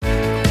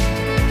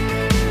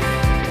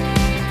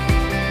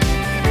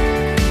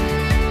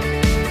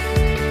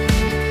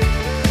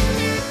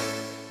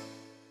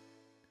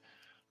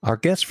Our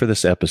guest for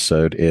this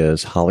episode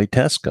is Holly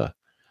Teska.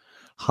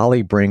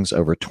 Holly brings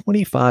over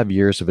 25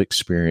 years of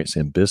experience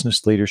in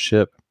business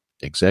leadership,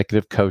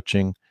 executive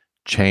coaching,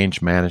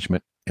 change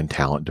management, and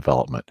talent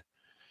development.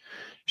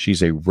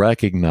 She's a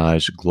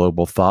recognized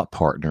global thought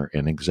partner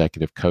in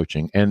executive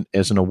coaching and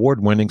is an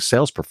award-winning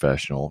sales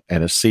professional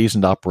and a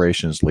seasoned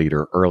operations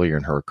leader earlier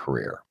in her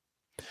career.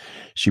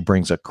 She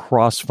brings a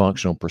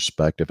cross-functional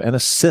perspective and a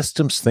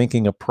systems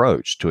thinking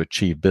approach to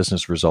achieve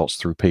business results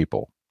through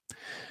people.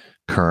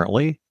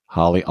 Currently,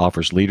 Holly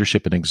offers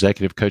leadership and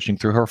executive coaching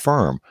through her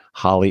firm,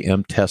 Holly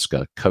M.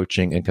 Teska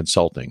Coaching and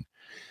Consulting.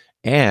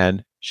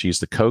 And she's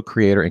the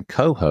co-creator and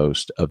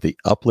co-host of the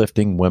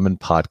Uplifting Women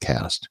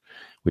podcast,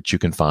 which you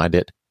can find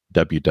at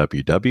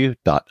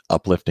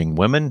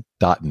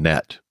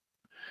www.upliftingwomen.net.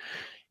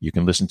 You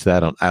can listen to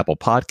that on Apple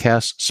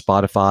Podcasts,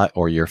 Spotify,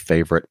 or your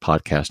favorite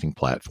podcasting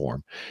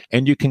platform.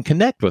 And you can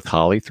connect with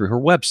Holly through her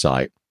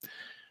website,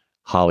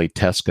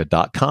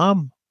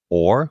 hollyteska.com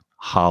or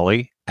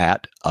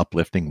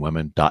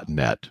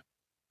holly@upliftingwomen.net.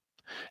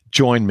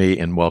 Join me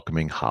in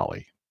welcoming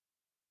Holly.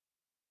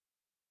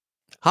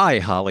 Hi,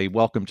 Holly.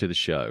 Welcome to the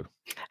show.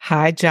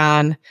 Hi,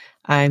 John.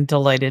 I'm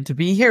delighted to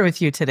be here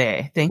with you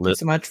today. Thank you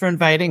so much for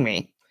inviting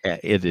me.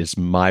 It is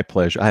my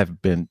pleasure. I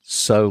have been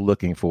so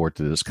looking forward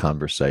to this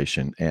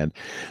conversation. And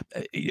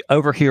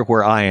over here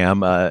where I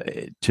am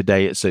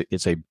today,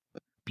 it's a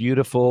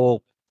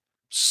beautiful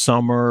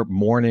summer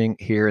morning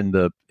here in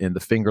the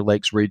Finger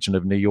Lakes region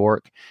of New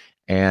York.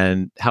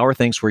 And how are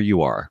things where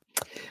you are?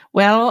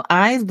 Well,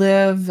 I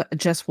live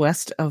just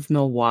west of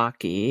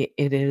Milwaukee.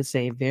 It is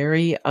a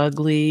very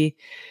ugly,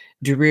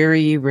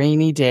 dreary,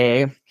 rainy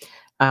day,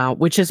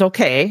 which is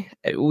okay.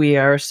 We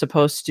are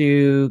supposed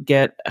to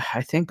get,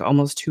 I think,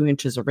 almost 2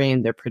 inches of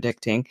rain, they're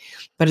predicting.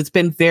 But it's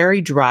been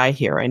very dry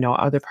here. I know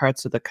other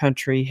parts of the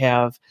country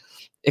have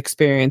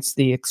experienced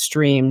the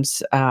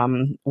extremes.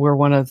 We're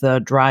one of the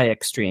dry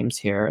extremes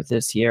here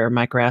this year.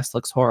 My grass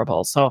looks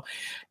horrible. So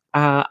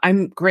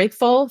I'm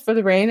grateful for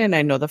the rain, and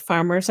I know the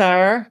farmers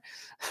are,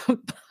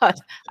 but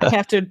I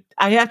have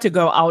to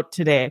go out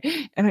today,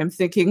 and I'm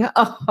thinking,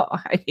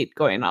 I hate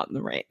going out in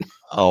the rain.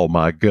 Oh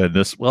my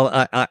goodness! Well,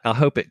 I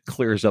hope it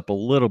clears up a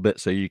little bit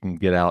so you can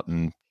get out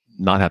and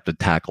not have to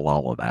tackle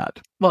all of that.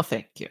 Well,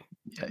 thank you.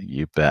 Yeah,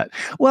 you bet.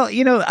 Well,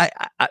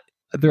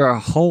 there are a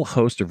whole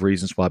host of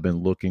reasons why I've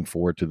been looking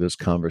forward to this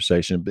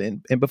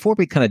conversation. And before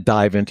we kind of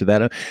dive into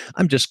that,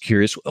 I'm just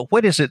curious,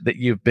 what is it that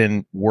you've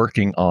been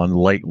working on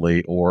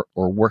lately or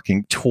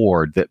working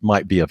toward that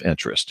might be of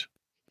interest?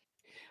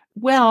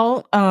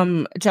 Well,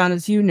 John,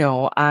 as you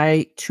know,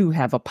 I too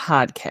have a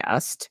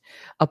podcast,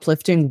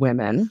 Uplifting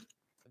Women,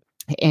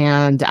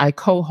 and I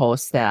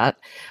co-host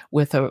that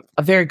with a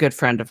very good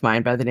friend of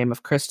mine by the name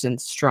of Kristen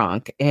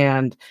Strunk.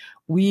 And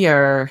we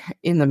are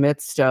in the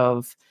midst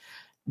of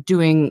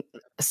doing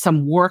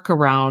some work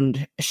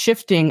around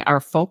shifting our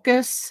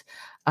focus,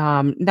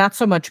 not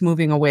so much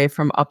moving away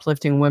from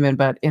uplifting women,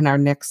 but in our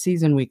next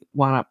season, we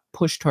want to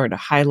push toward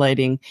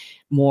highlighting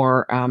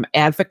more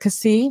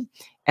advocacy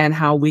and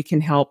how we can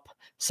help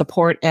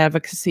support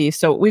advocacy.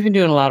 So we've been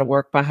doing a lot of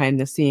work behind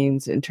the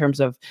scenes in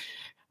terms of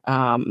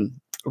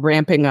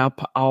ramping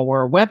up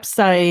our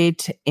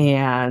website,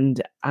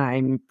 and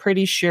I'm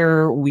pretty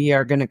sure we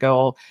are going to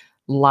go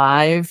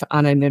live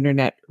on an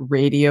internet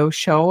radio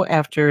show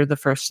after the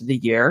first of the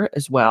year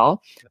as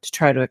well to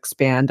try to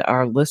expand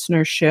our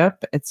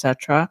listenership,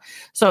 etc.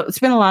 So it's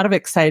been a lot of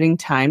exciting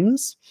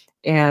times,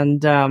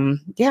 and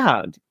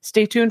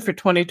stay tuned for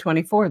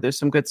 2024. There's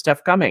some good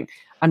stuff coming.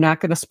 I'm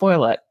not going to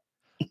spoil it.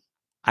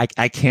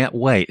 I can't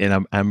wait,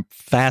 and I'm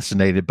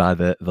fascinated by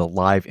the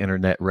live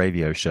internet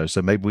radio show.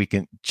 So maybe we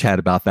can chat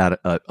about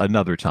that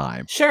another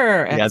time.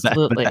 Sure,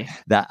 absolutely.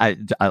 I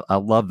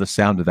love the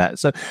sound of that.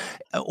 So,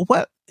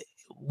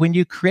 when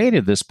you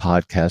created this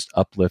podcast,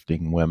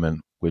 Uplifting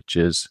Women, which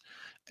is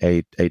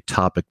a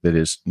topic that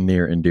is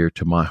near and dear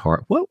to my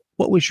heart, what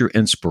was your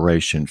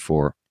inspiration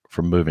for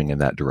moving in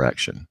that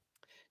direction?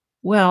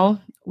 Well,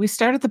 we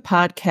started the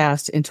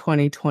podcast in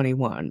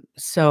 2021,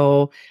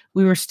 so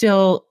we were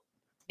still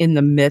in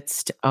the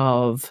midst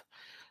of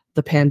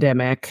the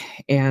pandemic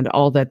and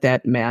all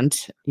that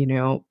meant,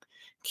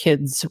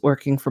 kids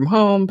working from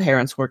home,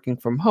 parents working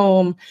from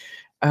home,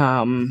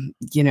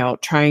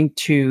 trying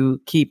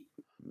to keep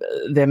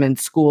them in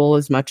school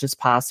as much as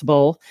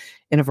possible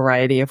in a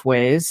variety of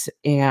ways.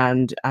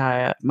 And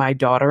my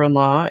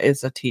daughter-in-law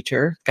is a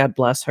teacher, God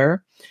bless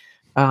her.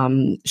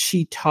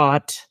 She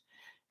taught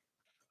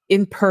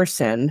in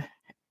person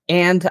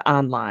and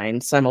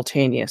online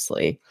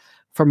simultaneously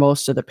for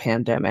most of the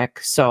pandemic.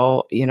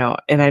 So,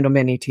 and I know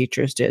many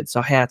teachers did.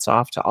 So hats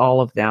off to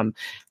all of them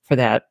for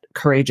that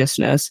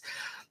courageousness.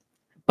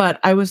 But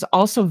I was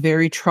also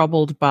very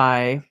troubled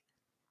by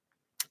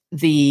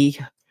the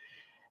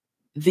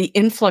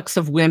influx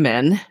of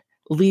women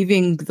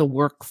leaving the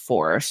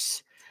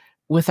workforce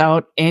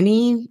without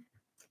any,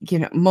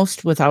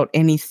 most without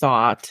any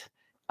thought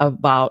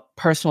about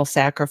personal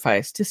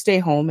sacrifice to stay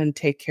home and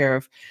take care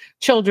of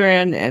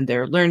children and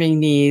their learning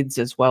needs,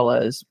 as well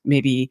as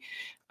maybe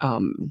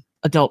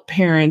adult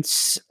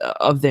parents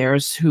of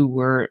theirs who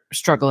were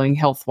struggling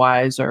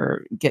health-wise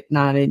or getting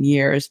on in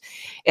years.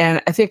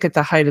 And I think at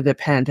the height of the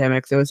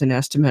pandemic, there was an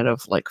estimate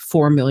of like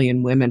 4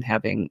 million women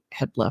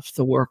had left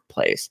the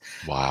workplace.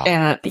 Wow.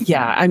 And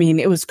yeah, I mean,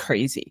 it was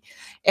crazy.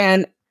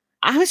 And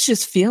I was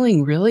just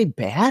feeling really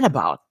bad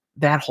about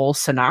that whole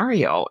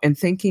scenario and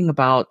thinking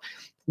about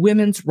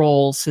women's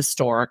roles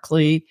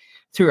historically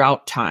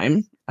throughout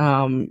time.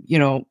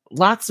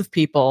 Lots of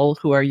people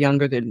who are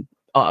younger than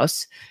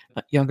us,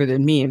 younger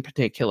than me in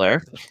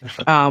particular,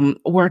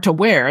 weren't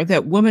aware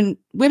that women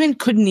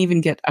couldn't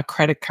even get a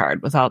credit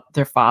card without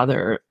their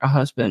father or a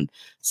husband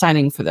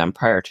signing for them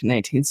prior to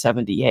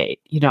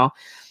 1978.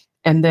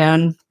 And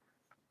then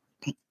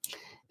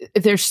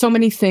there's so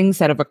many things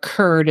that have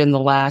occurred in the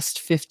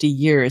last 50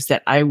 years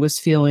that I was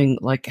feeling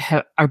like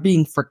are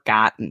being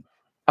forgotten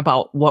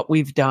about what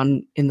we've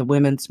done in the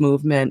women's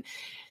movement,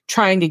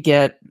 trying to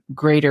get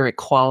greater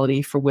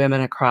equality for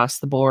women across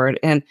the board.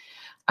 And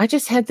I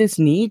just had this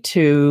need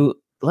to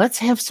let's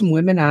have some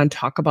women on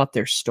talk about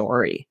their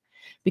story,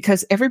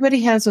 because everybody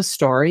has a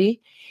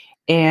story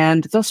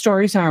and those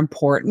stories are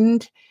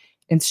important.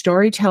 And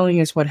storytelling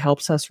is what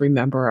helps us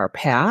remember our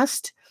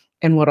past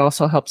and what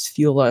also helps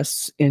fuel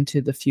us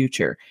into the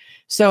future.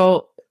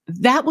 So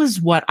that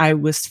was what I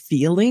was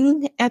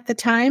feeling at the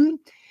time.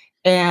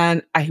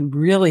 And I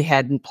really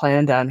hadn't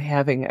planned on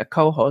having a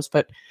co-host,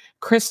 but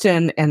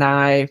Kristen and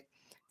I,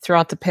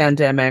 throughout the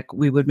pandemic,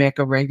 we would make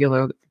a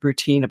regular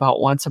routine about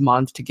once a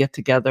month to get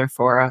together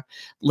for a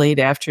late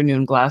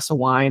afternoon glass of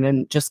wine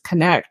and just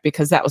connect,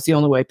 because that was the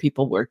only way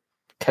people were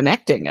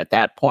connecting at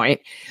that point.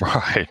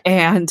 Right.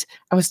 And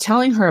I was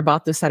telling her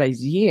about this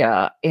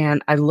idea,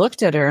 and I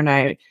looked at her and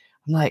I'm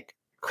like,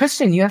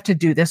 Kristen, you have to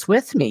do this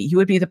with me. You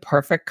would be the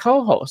perfect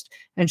co-host.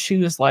 And she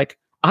was like,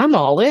 I'm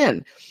all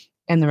in.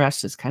 And the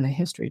rest is kind of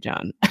history,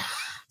 John.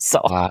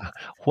 So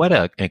what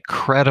an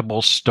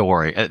incredible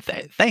story.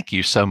 Thank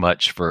you so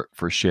much for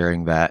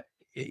sharing that.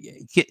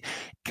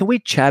 Can we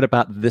chat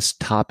about this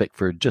topic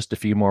for just a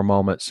few more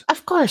moments?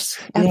 Of course.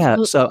 Yeah.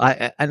 Absolutely. So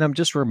I'm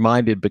just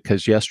reminded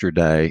because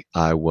yesterday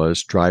I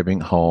was driving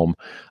home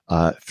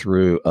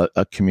through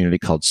a community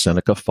called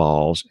Seneca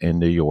Falls in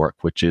New York,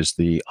 which is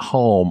the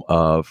home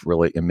of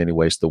really, in many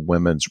ways, the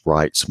women's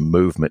rights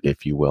movement,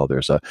 if you will.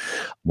 There's a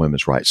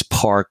women's rights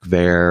park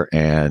there,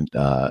 and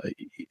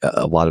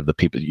a lot of the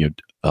people,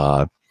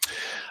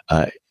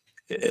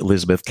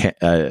 Elizabeth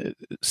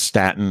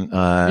Staton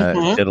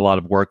did a lot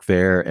of work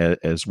there,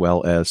 as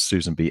well as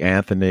Susan B.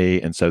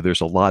 Anthony. And so there's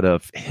a lot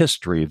of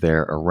history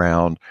there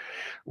around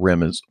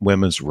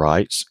women's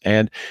rights.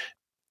 And,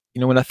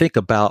 when I think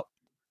about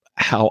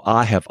how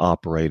I have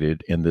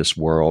operated in this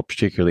world,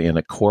 particularly in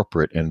a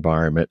corporate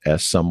environment,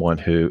 as someone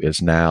who is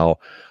now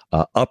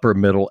upper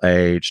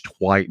middle-aged,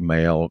 white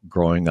male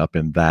growing up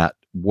in that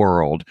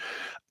world,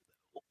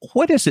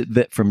 what is it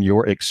that, from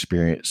your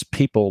experience,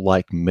 people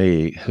like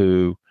me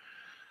who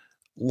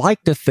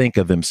like to think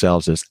of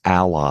themselves as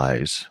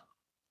allies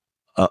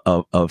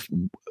of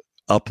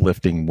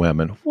uplifting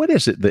women, what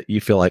is it that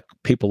you feel like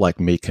people like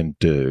me can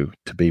do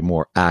to be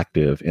more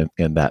active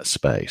in that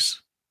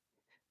space?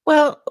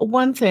 Well,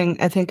 one thing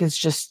I think is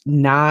just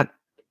not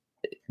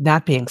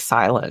being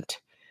silent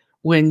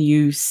when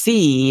you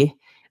see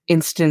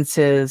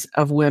instances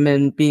of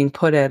women being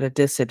put at a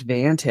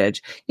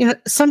disadvantage.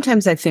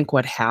 Sometimes I think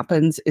what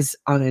happens is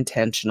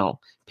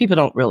unintentional. People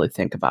don't really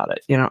think about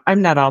it.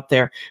 I'm not out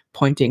there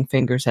pointing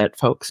fingers at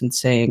folks and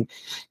saying,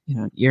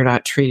 you're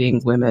not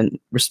treating women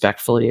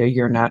respectfully, or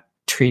you're not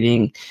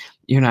bringing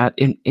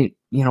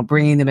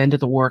them into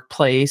the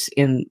workplace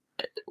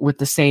with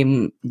the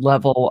same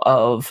level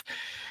of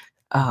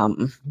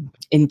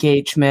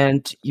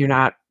engagement. You're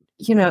not,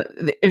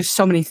 there's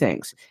so many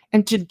things.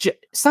 And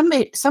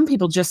some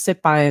people just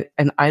sit by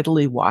and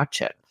idly watch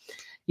it.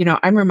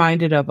 I'm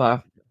reminded of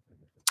a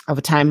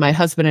time my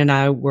husband and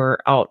I were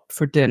out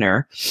for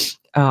dinner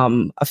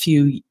a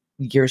few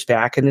years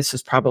back, and this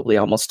was probably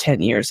almost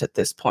 10 years at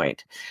this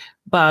point.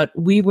 But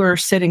we were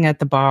sitting at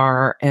the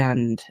bar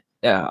and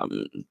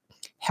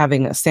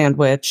having a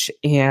sandwich,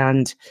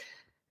 and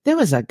there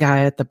was a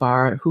guy at the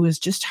bar who was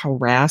just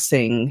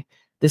harassing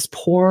this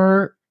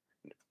poor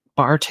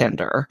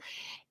bartender.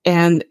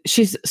 And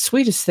she's the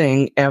sweetest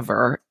thing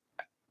ever,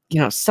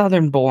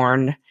 Southern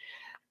born,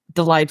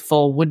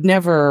 delightful, would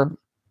never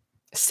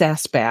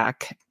sass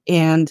back.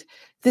 And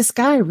this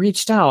guy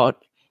reached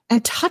out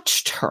and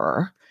touched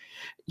her,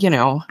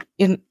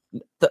 in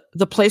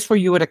the place where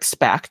you would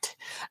expect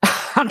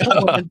on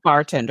a woman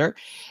bartender.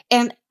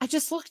 And I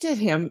just looked at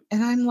him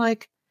and I'm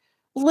like,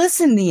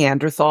 listen,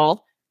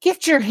 Neanderthal,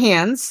 put your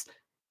hands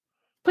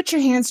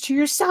to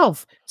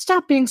yourself.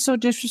 Stop being so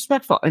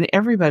disrespectful. And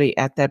everybody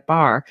at that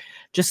bar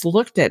just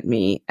looked at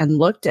me and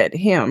looked at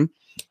him.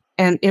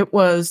 And it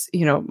was,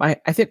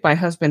 I think my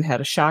husband had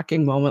a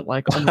shocking moment,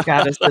 like, oh my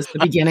God, is this the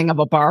beginning of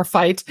a bar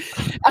fight?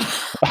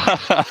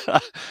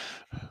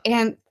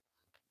 And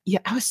yeah,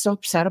 I was so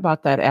upset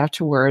about that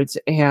afterwards.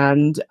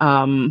 And,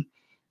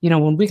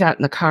 when we got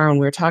in the car and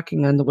we were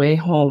talking on the way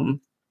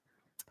home,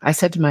 I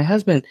said to my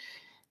husband,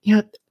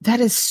 that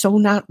is so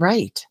not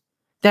right.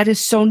 That is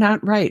so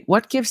not right.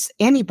 What gives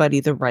anybody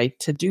the right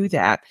to do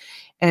that?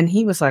 And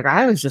he was like,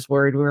 I was just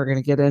worried we were going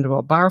to get into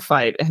a bar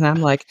fight. And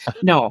I'm like,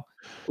 no,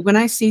 when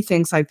I see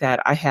things like that,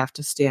 I have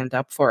to stand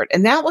up for it.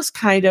 And that was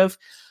kind of,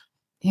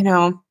 you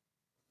know,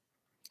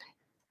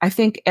 I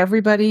think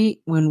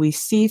everybody, when we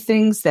see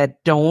things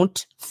that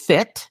don't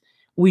fit,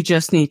 we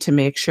just need to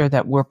make sure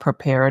that we're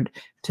prepared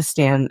to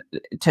stand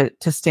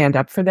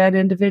up for that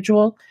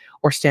individual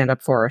or stand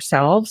up for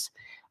ourselves.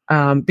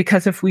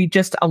 Because if we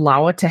just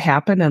allow it to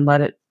happen and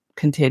let it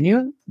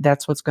continue,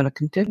 that's what's going to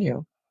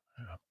continue.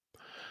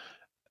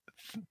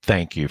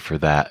 Thank you for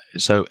that.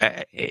 So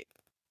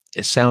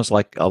it sounds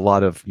like a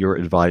lot of your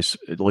advice,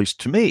 at least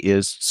to me,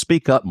 is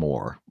speak up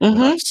more when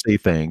I Hmm. see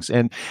things.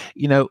 And,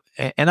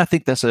 and I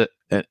think that's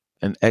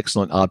an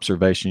excellent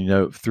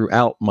observation.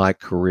 Throughout my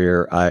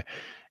career, I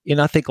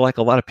think like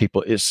a lot of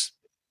people, it's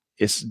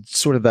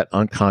sort of that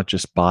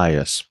unconscious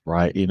bias,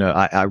 right?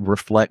 I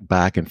reflect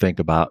back and think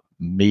about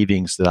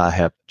meetings that I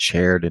have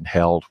chaired and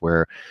held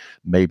where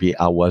maybe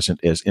I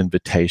wasn't as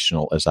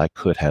invitational as I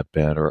could have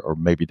been, or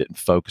maybe didn't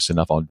focus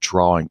enough on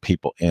drawing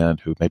people in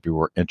who maybe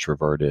were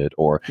introverted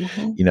or,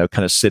 Hmm.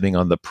 kind of sitting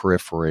on the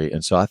periphery.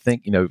 And so I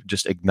think,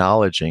 just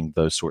acknowledging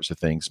those sorts of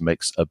things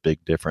makes a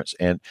big difference.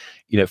 And,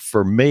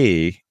 for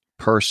me,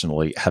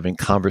 personally, having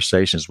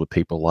conversations with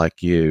people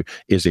like you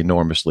is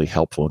enormously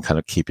helpful in kind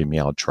of keeping me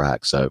on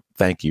track. So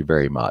thank you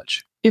very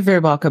much. You're very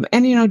welcome.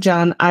 And,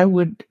 John, I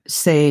would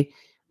say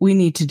we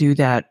need to do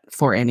that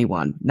for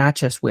anyone, not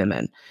just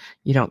women.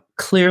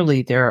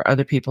 Clearly there are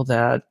other people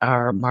that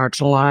are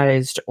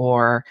marginalized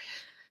or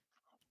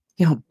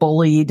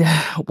bullied,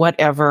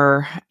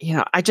 whatever.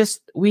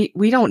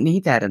 We don't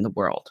need that in the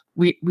world.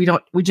 We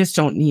just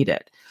don't need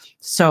it.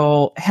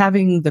 So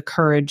having the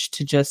courage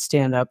to just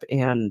stand up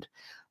and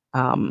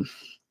um,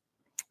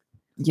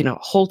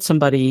 hold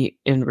somebody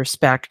in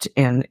respect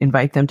and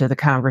invite them to the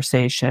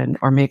conversation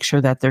or make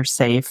sure that they're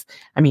safe.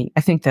 I mean,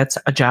 I think that's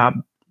a job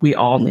we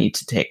all need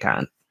to take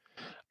on.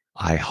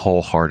 I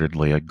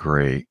wholeheartedly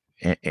agree.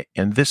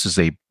 And this is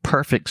a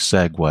perfect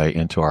segue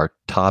into our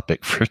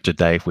topic for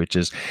today, which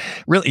is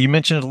really, you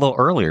mentioned it a little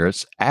earlier,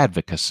 it's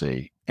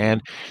advocacy.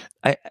 And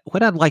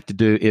what I'd like to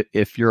do,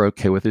 if you're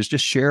okay with, is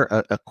just share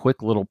a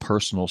quick little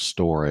personal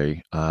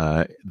story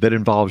that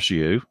involves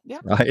you, Yeah.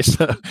 right?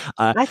 So,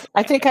 uh,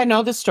 I think I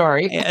know the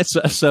story.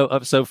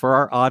 so for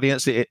our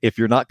audience, if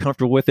you're not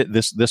comfortable with it,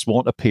 this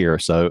won't appear.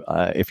 So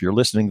if you're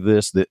listening to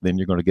this, then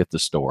you're going to get the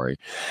story.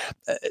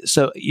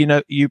 So,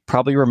 you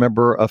probably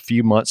remember a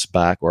few months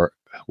back, or,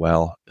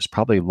 well, it's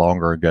probably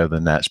longer ago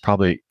than that. It's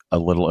probably a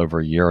little over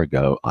a year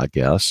ago, I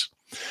guess.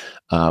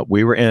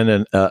 We were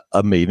in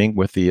a meeting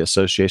with the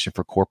Association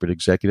for Corporate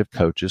Executive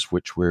Coaches,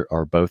 which we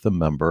are both a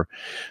member.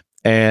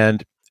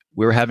 And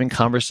we were having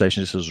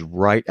conversations. This was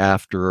right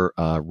after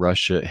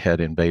Russia had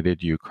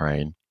invaded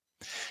Ukraine.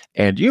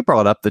 And you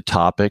brought up the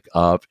topic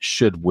of,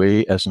 should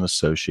we as an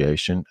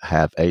association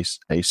have a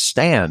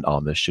stand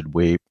on this? Should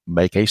we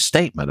make a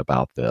statement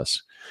about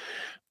this?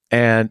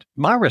 And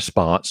my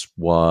response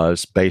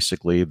was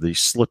basically the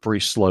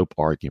slippery slope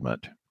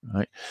argument,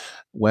 right?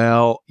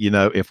 Well,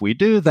 if we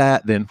do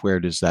that, then where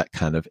does that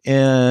kind of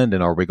end?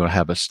 And are we going to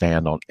have a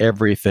stand on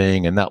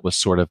everything? And that was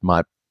sort of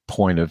my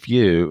point of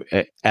view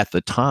at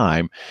the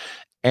time.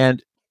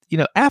 And,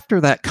 after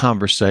that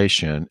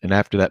conversation and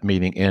after that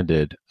meeting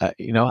ended, I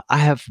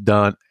have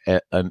done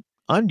an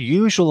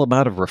unusual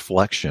amount of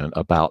reflection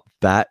about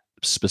that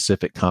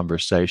specific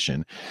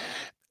conversation.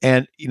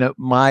 And,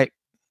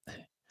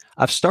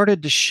 I've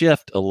started to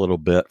shift a little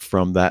bit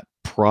from that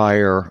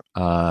prior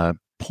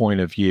point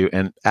of view.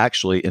 And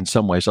actually, in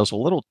some ways, I was a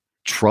little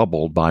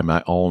troubled by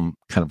my own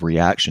kind of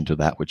reaction to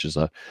that, which is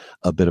a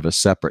bit of a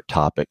separate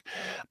topic.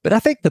 But I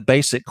think the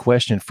basic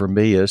question for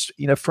me is,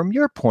 from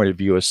your point of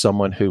view as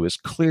someone who is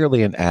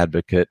clearly an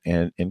advocate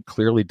and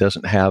clearly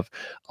doesn't have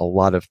a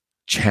lot of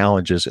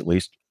challenges, at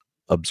least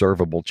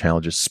observable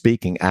challenges,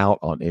 speaking out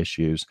on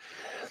issues,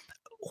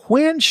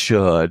 when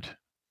should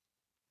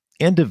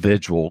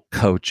individual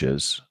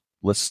coaches,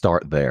 let's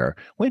start there.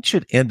 When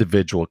should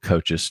individual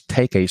coaches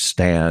take a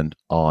stand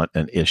on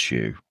an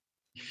issue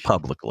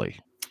publicly?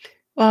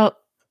 Well,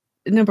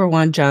 number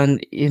one, John,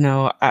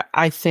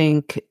 I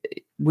think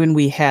when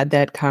we had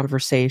that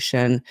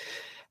conversation,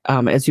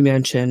 as you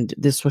mentioned,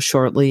 this was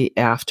shortly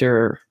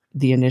after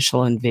the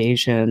initial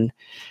invasion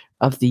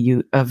of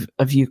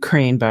of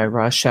Ukraine by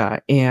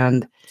Russia,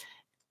 and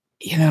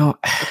you know,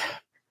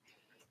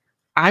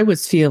 I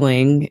was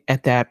feeling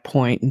at that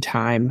point in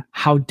time,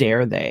 how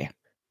dare they?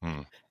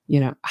 Hmm.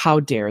 How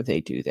dare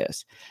they do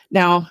this?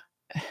 Now,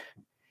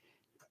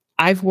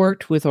 I've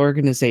worked with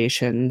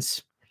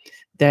organizations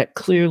that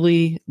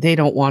clearly they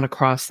don't want to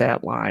cross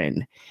that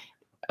line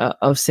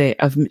of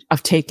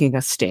taking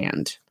a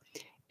stand.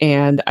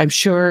 And I'm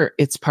sure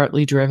it's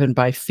partly driven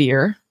by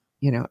fear.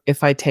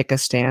 If I take a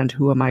stand,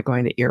 who am I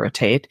going to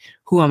irritate?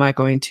 Who am I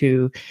going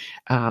to,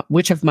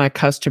 which of my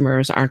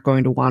customers aren't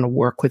going to want to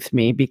work with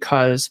me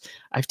because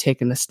I've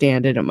taken a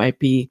stand, and it might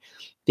be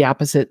the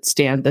opposite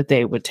stand that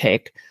they would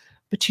take.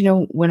 But,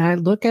 when I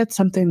look at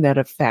something that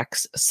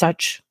affects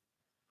such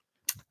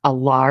a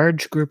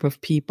large group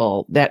of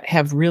people that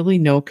have really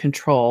no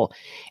control.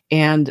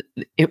 And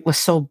it was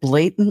so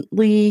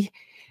blatantly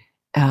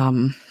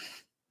um,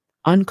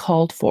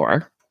 uncalled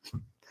for.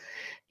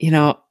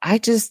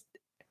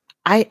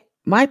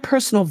 My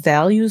personal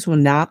values will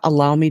not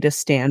allow me to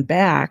stand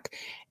back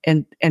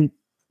and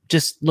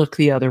just look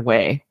the other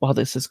way while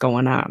this is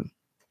going on.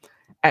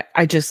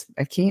 I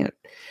can't.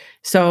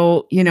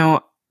 So,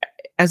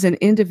 as an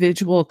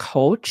individual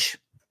coach,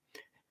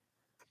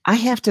 I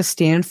have to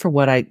stand for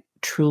what I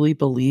truly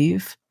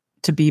believe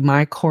to be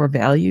my core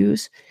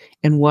values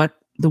and what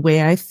the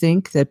way I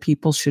think that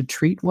people should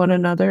treat one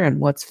another and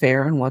what's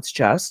fair and what's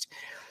just.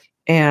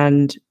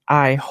 And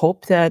I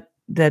hope that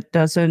that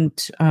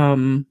doesn't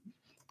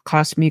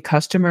cost me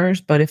customers,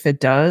 but if it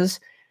does,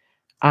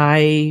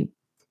 I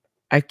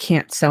I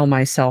can't sell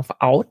myself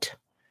out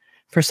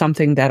for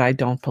something that I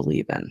don't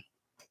believe in.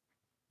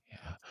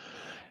 Yeah.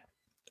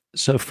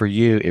 So for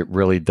you, it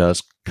really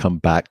does come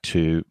back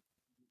to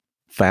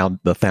found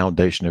the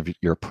foundation of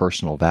your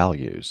personal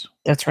values.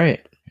 That's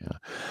right.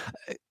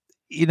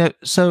 Yeah.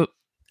 So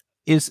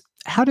is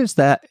how does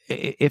that,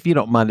 if you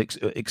don't mind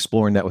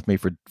exploring that with me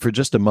for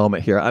just a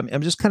moment here,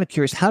 I'm just kind of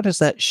curious, how does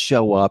that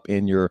show up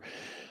in your,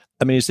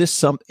 I mean, is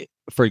this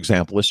for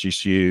example, let's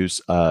just use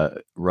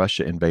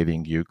Russia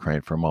invading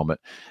Ukraine for a moment.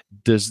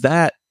 Does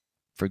that,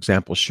 for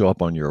example, show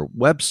up on your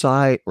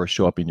website or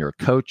show up in your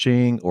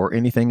coaching or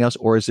anything else?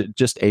 Or is it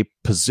just a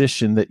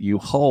position that you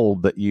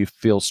hold that you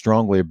feel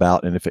strongly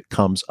about? And if it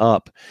comes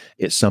up,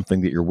 it's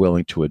something that you're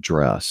willing to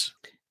address?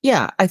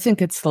 Yeah, I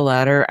think it's the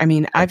latter. I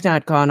mean, I've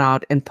not gone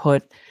out and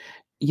put,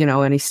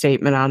 any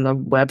statement on the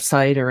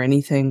website or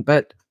anything,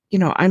 but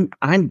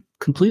I'm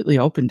completely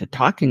open to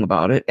talking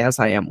about it as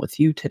I am with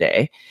you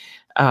today.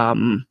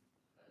 Um,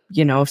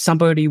 if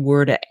somebody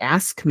were to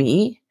ask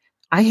me,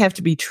 I have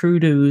to be true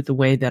to the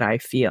way that I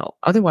feel.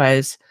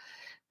 Otherwise,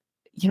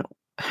 you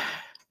know,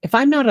 if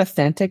I'm not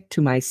authentic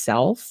to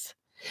myself,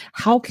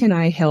 how can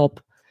I help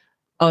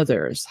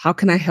others? How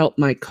can I help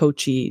my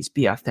coachees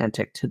be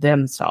authentic to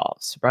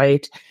themselves,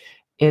 right?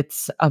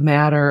 It's a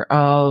matter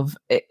of,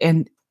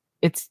 and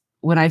it's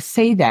when I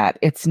say that,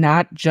 it's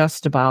not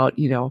just about,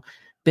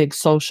 big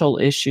social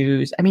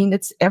issues. I mean,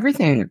 it's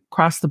everything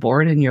across the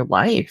board in your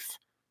life.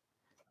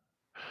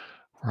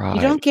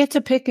 You don't Right. get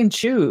to pick and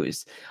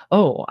choose.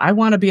 Oh, I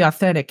want to be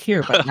authentic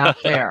here, but not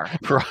there.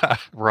 Right.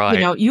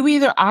 Right. You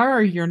either are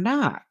or you're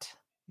not.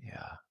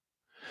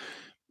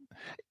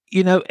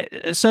 Yeah.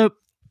 So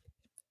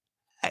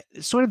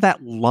sort of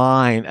that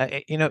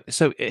line,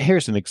 so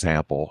here's an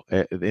example,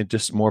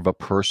 just more of a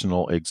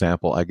personal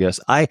example, I guess.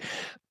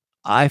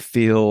 I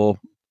feel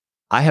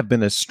I have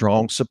been a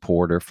strong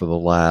supporter for the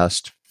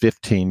last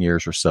 15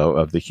 years or so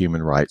of the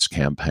Human Rights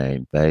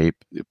Campaign. They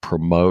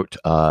promote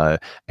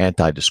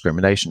anti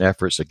discrimination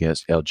efforts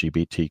against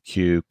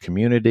LGBTQ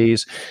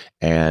communities,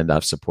 and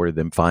I've supported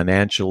them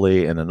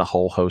financially and in a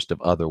whole host of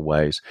other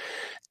ways.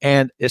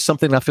 And it's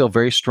something I feel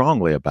very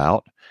strongly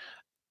about.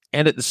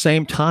 And at the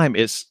same time,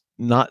 it's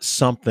not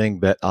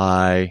something that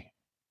I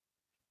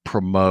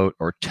promote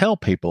or tell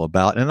people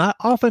about. And I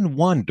often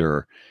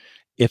wonder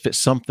if it's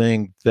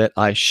something that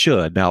I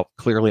should. Now,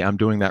 clearly, I'm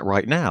doing that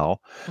right now,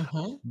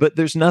 Mhm. but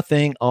there's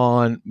nothing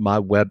on my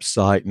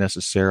website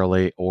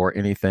necessarily or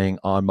anything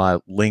on my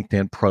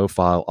LinkedIn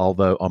profile.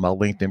 Although, on my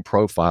LinkedIn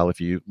profile,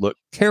 if you look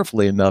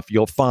carefully enough,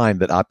 you'll find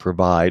that I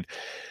provide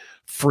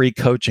free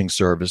coaching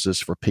services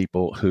for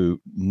people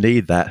who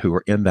need that, who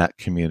are in that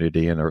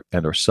community and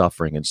are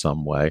suffering in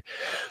some way.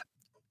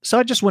 So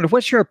I just wonder,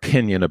 what's your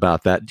opinion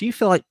about that? Do you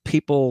feel like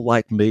people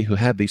like me who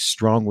have these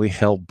strongly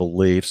held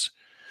beliefs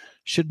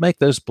should make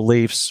those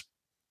beliefs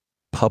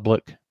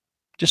public?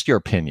 Just your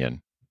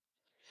opinion.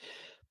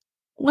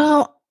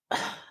 Well,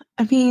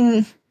 I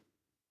mean,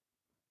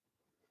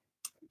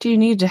 do you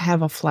need to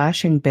have a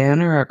flashing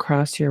banner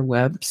across your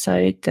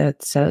website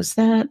that says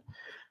that?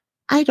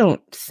 I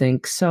don't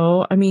think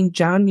so. I mean,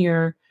 John,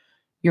 you're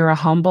a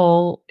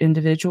humble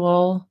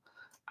individual.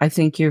 I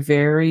think you're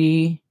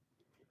very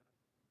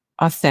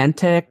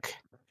authentic.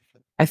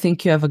 I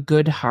think you have a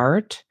good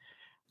heart.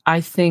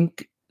 I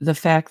think the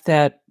fact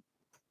that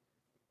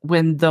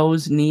when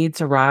those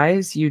needs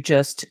arise, you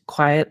just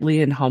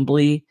quietly and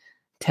humbly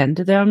tend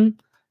to them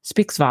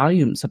speaks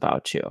volumes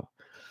about you.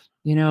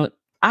 You know,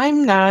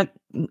 I'm not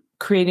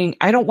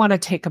I don't want to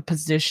take a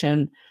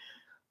position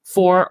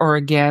for or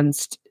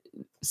against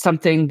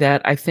something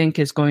that I think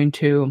is going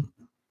to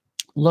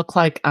look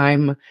like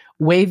I'm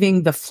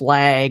waving the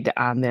flag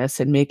on this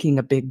and making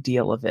a big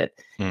deal of it.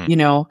 Mm, You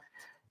know,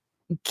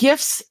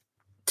 gifts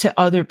to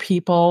other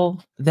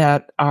people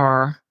that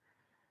are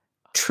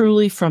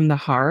truly from the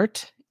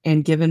heart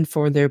and given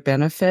for their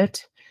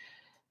benefit,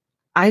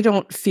 I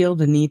don't feel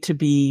the need to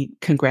be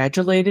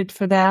congratulated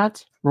for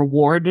that,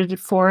 rewarded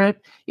for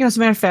it. As a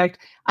matter of fact,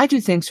 I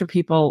do things for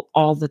people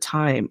all the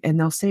time, and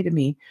they'll say to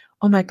me,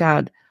 "Oh my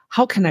God,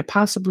 how can I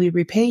possibly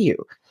repay you?"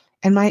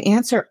 And my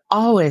answer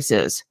always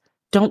is,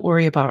 "Don't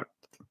worry about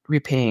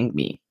repaying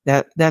me.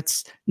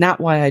 That's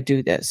not why I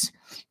do this.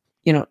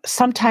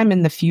 Sometime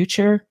in the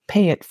future,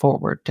 pay it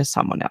forward to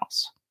someone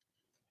else."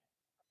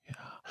 yeah.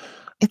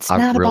 It's I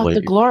not about the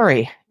really,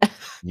 glory.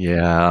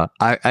 yeah,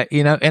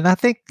 and I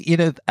think,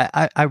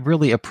 I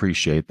really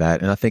appreciate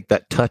that. And I think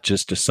that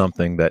touches to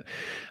something that,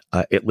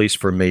 at least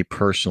for me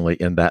personally,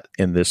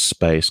 in this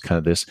space, kind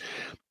of this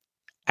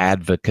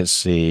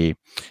advocacy,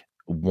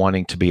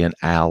 wanting to be an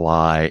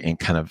ally and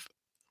kind of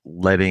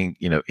letting,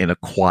 in a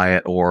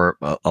quiet or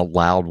a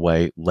loud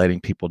way, letting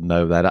people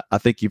know that I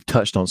think you've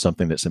touched on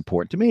something that's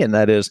important to me. And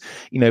that is,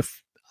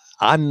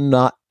 I'm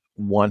not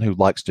one who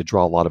likes to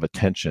draw a lot of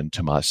attention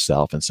to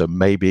myself. And so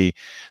maybe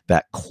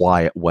that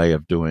quiet way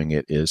of doing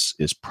it is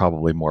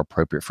probably more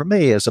appropriate for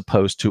me, as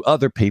opposed to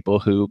other people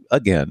who,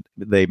 again,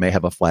 they may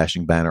have a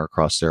flashing banner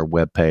across their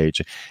webpage,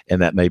 and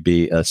that may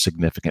be a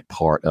significant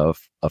part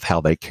of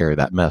how they carry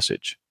that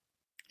message.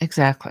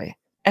 Exactly.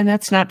 And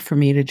that's not for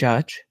me to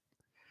judge.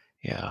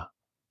 Yeah.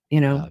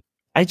 You know, Yeah.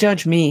 I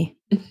judge me.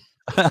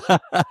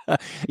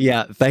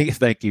 Yeah,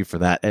 thank you for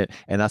that.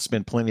 And I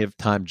spend plenty of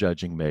time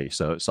judging me,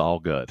 so it's all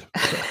good.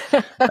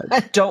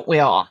 Don't we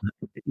all?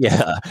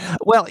 Yeah.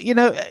 Well,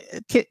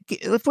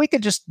 if we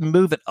could just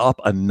move it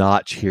up a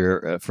notch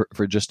here,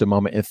 for just a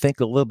moment, and think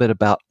a little bit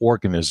about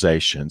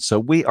organization. So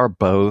we are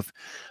both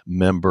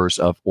members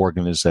of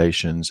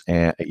organizations,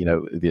 and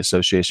the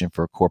Association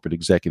for Corporate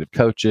Executive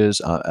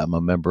Coaches. I'm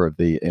a member of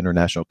the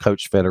International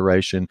Coach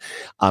Federation.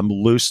 I'm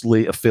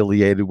loosely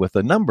affiliated with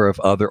a number of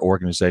other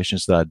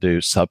organizations that I do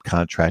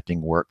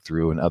subcontracting work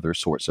through and other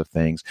sorts of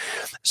things.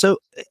 So,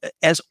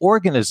 as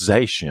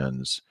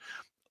organizations,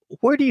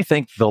 where do you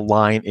think the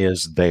line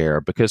is there?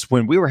 Because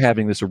when we were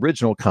having this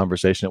original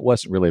conversation, it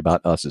wasn't really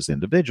about us as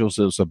individuals.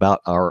 It was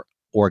about our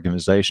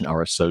organization,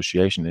 our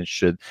association, and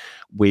should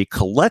we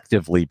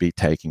collectively be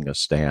taking a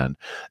stand?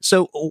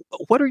 So,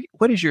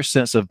 what is your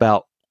sense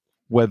about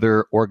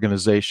whether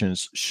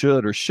organizations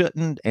should or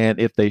shouldn't, and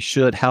if they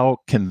should, how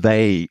can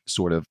they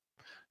sort of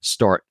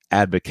start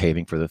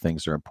advocating for the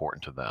things that are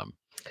important to them?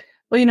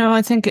 Well,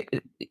 I think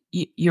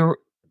you're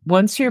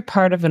once you're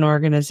part of an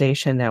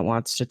organization that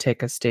wants to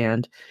take a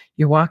stand,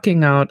 you're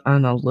walking out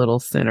on a little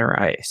thinner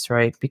ice,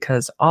 right?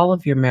 Because all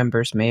of your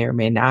members may or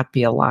may not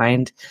be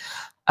aligned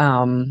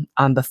on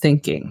the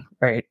thinking,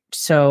 right?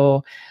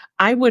 So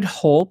I would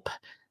hope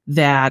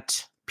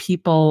that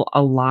people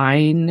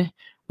align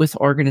with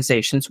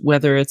organizations,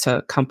 whether it's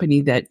a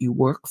company that you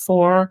work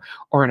for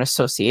or an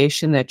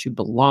association that you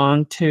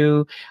belong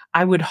to.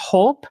 I would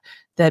hope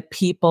that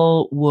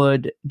people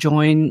would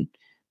join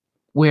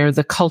where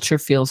the culture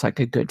feels like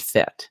a good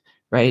fit,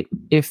 right?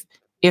 If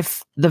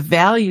the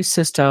value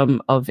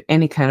system of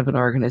any kind of an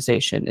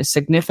organization is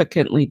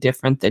significantly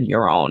different than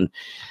your own,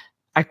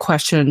 I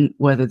question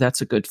whether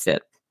that's a good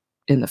fit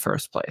in the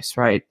first place,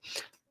 right?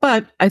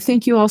 But I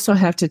think you also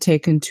have to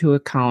take into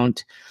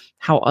account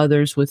how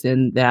others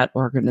within that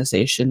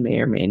organization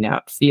may or may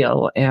not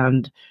feel.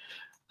 And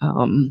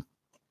um,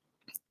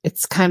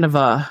 it's kind of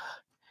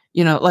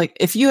like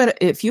if you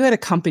had a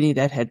company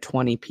that had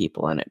 20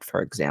 people in it,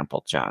 for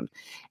example, John,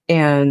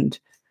 and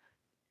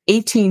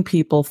 18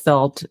 people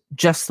felt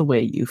just the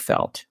way you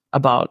felt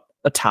about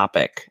a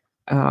topic,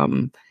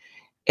 and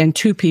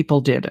 2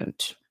 people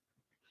didn't,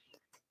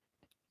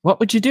 what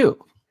would you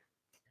do?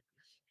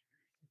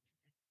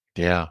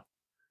 Yeah,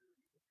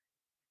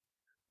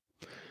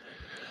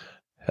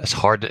 that's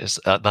hard.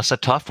 That's a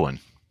tough one.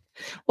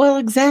 Well,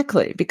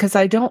 exactly, because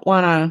I don't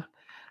want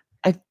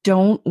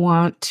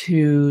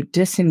to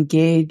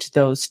disengage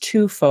those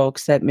 2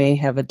 folks that may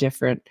have a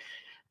different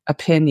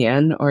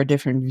opinion or a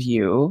different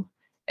view,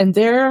 and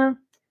their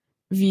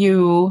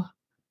view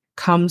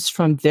comes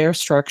from their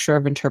structure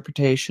of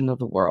interpretation of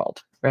the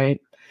world,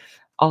 right?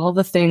 All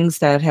the things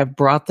that have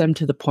brought them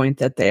to the point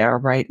that they are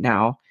right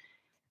now.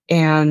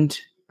 And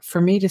for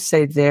me to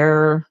say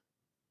their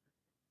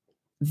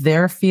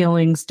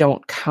feelings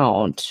don't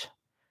count,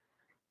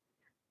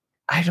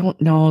 I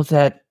don't know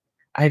that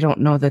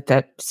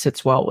that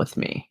sits well with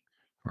me.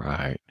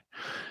 Right.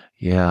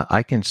 Yeah,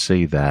 I can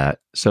see that.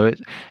 So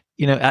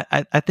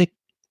I think,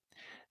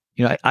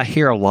 I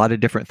hear a lot of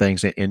different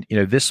things, and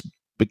this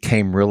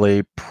became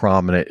really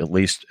prominent, at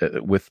least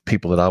with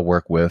people that I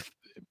work with,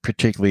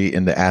 particularly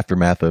in the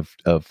aftermath of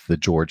the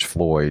George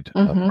Floyd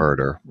Mhm,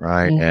 murder,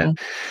 right? And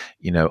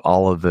mhm.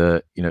 all of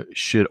the,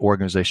 should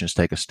organizations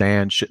take a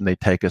stand? Shouldn't they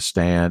take a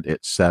stand,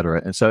 et cetera?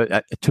 And so,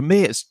 to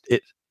me,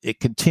 it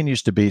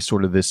continues to be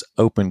sort of this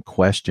open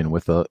question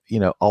with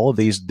all of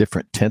these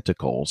different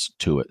tentacles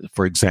to it.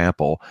 For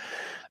example,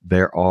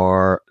 there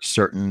are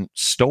certain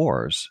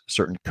stores,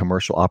 certain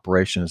commercial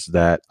operations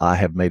that I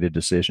have made a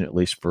decision, at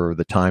least for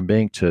the time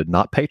being, to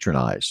not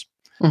patronize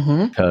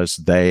Mhm, because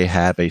they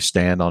have a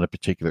stand on a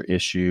particular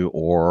issue,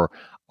 or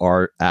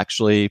are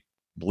actually,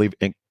 believe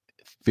it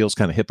feels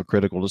kind of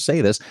hypocritical to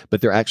say this,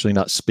 but they're actually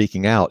not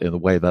speaking out in the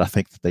way that I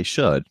think that they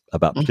should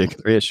about mhm.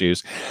 particular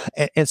issues.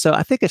 And so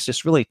I think it's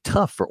just really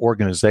tough for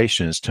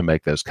organizations to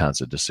make those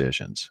kinds of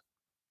decisions.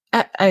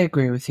 I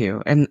agree with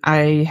you, and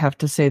I have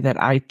to say that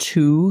I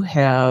too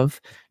have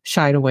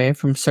shied away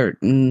from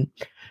certain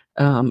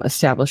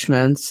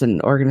establishments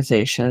and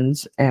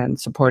organizations and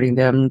supporting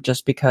them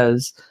just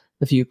because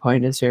the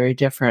viewpoint is very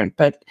different.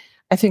 But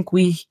I think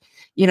we,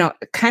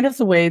 kind of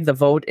the way the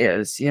vote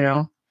is,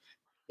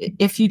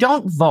 if you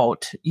don't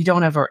vote, you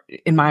don't have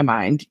in my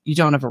mind, you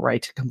don't have a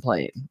right to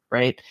complain,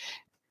 right?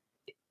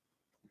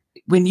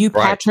 When you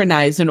Right.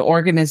 patronize an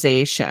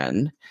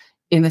organization,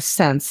 in a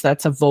sense,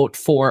 that's a vote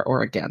for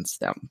or against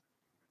them,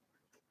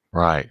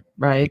 Right.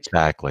 right?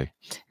 Exactly.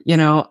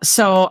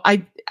 So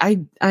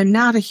I'm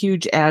not a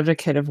huge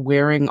advocate of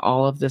wearing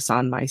all of this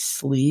on my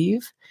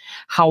sleeve.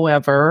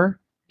 However,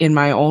 in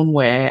my own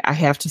way, I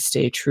have to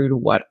stay true to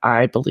what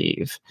I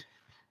believe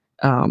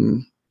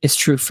is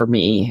true for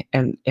me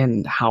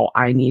and how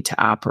I need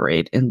to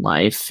operate in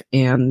life.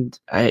 And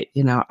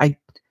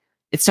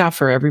it's not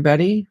for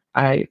everybody.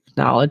 I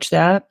acknowledge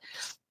that.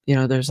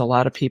 There's a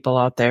lot of people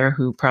out there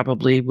who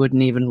probably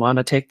wouldn't even want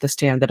to take the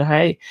stand that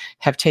I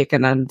have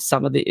taken on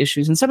some of the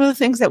issues and some of the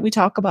things that we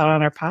talk about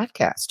on our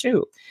podcast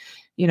too.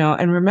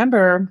 And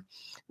remember,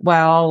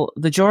 while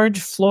the George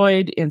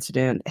Floyd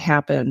incident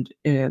happened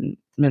in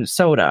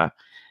Minnesota,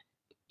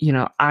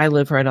 I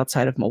live right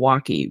outside of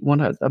Milwaukee, one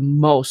of the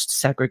most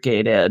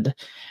segregated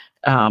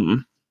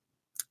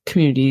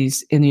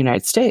communities in the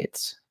United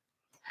States.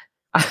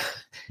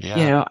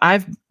 Yeah.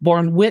 I've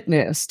borne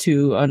witness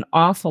to an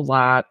awful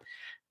lot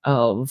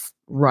of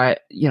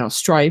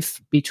strife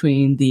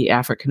between the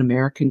African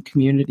American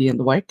community and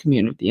the white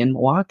community in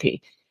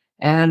Milwaukee,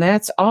 and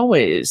that's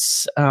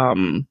always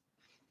on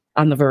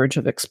the verge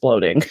of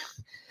exploding.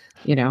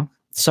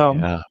 So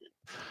Yeah.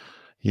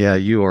 Yeah.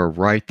 You are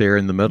right there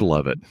in the middle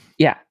of it.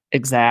 yeah, Uh,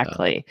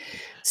 exactly.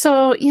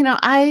 So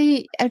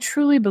I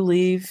truly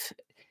believe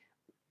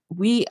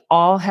we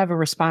all have a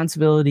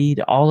responsibility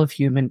to all of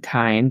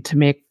humankind to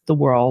make the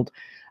world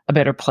a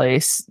better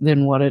place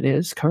than what it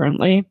is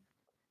currently.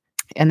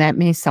 And that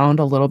may sound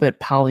a little bit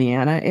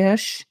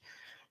Pollyanna-ish,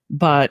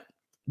 but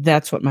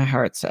that's what my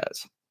heart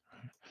says.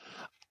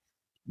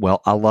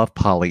 well, I love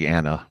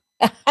Pollyanna.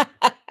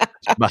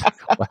 My,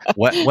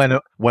 one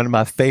of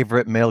my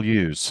favorite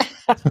milieus.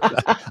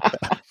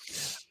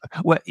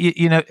 Well,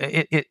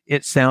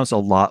 it sounds a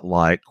lot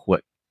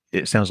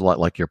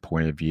like your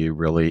point of view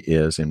really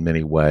is in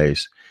many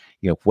ways.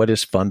 What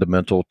is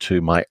fundamental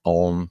to my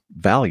own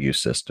value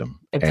system,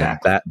 and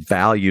Exactly. that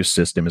value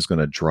system is going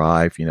to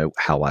drive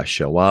how I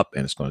show up,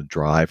 and it's going to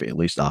drive, at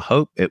least I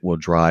hope it will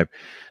drive,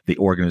 the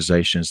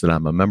organizations that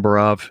I'm a member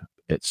of,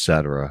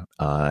 etc.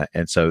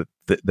 And so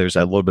there's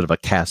a little bit of a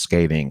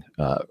cascading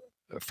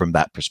from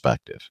that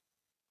perspective.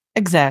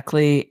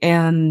 Exactly.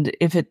 And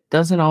if it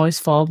doesn't always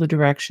fall the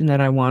direction that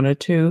I want it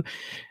to,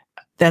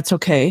 that's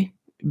okay.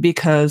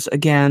 Because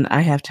again,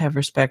 I have to have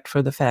respect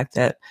for the fact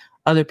that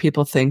other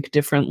people think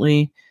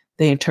differently.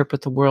 They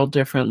interpret the world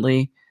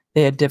differently.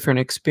 They had different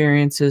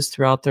experiences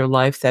throughout their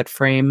life that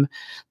frame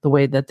the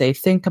way that they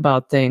think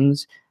about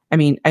things. I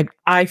mean,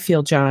 I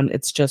feel, John,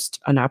 it's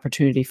just an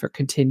opportunity for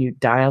continued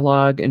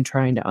dialogue and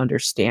trying to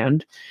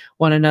understand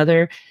one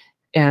another.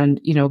 And,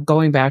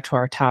 going back to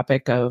our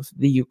topic of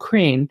the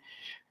Ukraine,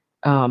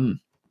 um,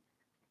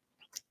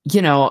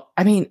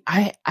 I mean,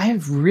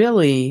 I've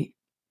really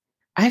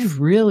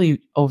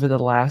over the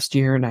last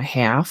year and a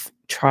half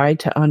tried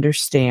to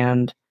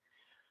understand,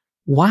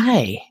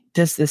 why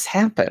does this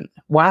happen?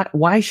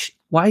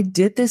 Why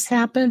did this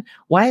happen?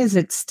 Why is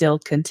it still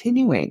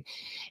continuing?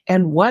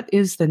 And what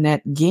is the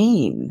net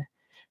gain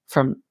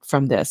from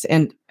this?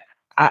 And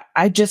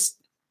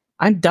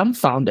I'm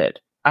dumbfounded.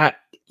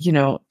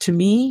 To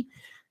me,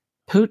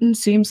 Putin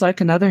seems like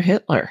another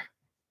Hitler,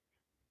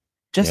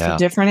 just a Yeah,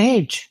 different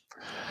age.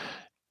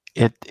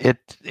 it it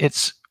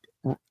it's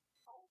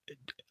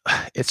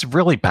it's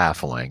really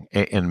baffling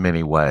in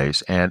many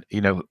ways. And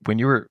when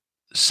you were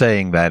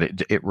saying that,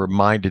 it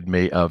reminded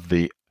me of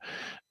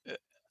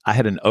I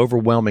had an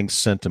overwhelming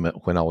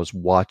sentiment when I was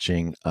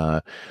watching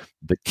the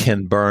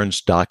Ken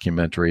Burns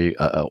documentary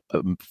a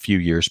few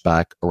years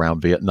back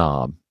around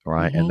Vietnam.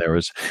 Right. And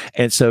Mhm.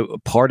 and so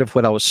part of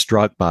what I was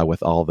struck by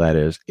with all that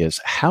is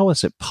how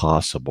is it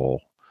possible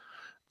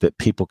that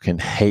people can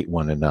hate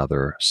one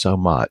another so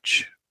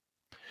much?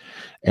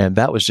 And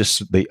that was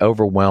just the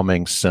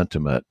overwhelming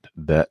sentiment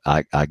that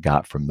I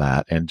got from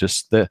that. And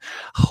just the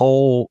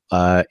whole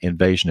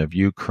invasion of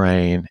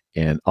Ukraine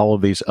and all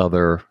of these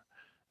other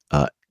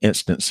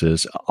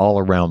instances all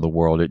around the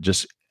world,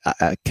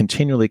 I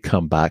continually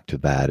come back to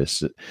that.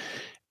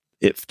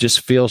 It just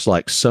feels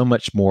like so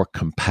much more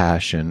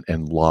compassion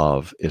and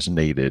love is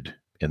needed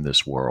in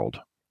this world.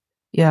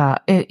 Yeah,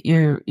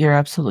 you're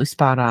absolutely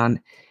spot on.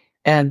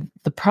 And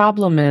the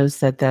problem is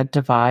that that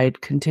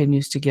divide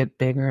continues to get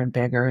bigger and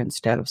bigger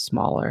instead of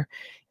smaller.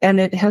 And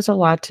it has a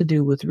lot to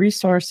do with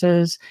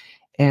resources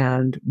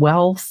and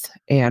wealth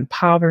and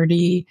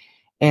poverty.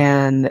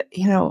 And,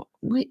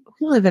 we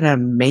live in an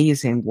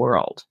amazing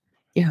world.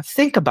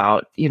 Think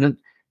about,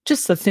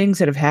 just the things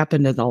that have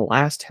happened in the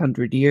last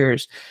 100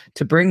 years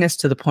to bring us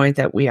to the point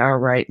that we are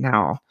right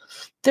now.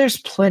 There's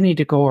plenty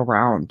to go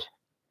around.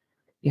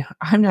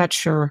 I'm not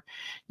sure,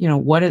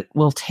 what it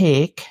will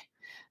take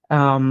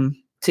to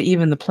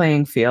even the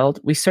playing field.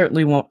 We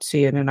certainly won't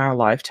see it in our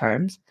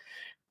lifetimes,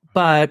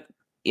 but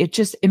it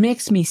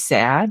makes me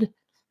sad.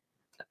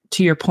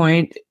 To your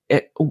point,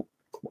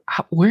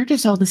 where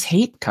does all this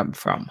hate come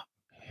from?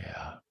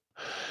 Yeah.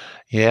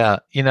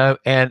 Yeah.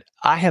 And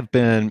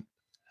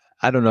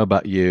I don't know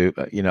about you,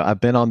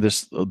 I've been on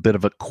this a bit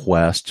of a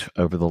quest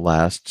over the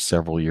last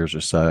several years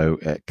or so,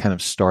 kind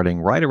of starting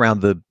right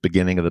around the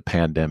beginning of the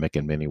pandemic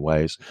in many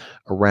ways,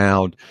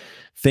 around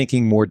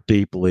thinking more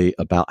deeply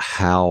about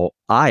how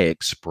I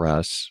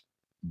express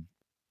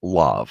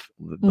love,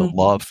 the Mhm.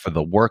 love for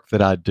the work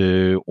that I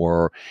do,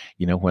 or,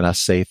 when I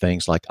say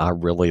things like, I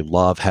really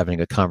love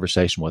having a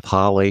conversation with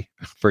Holly,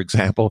 for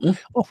example. Mm.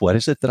 Well, what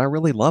is it that I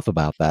really love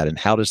about that? And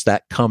how does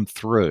that come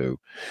through?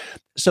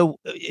 So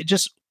it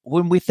just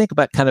when we think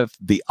about kind of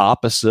the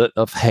opposite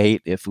of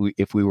hate, if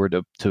we were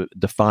to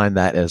define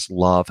that as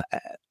love,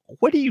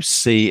 what do you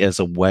see as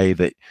a way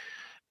that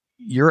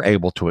you're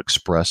able to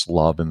express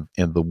love in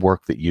the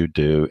work that you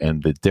do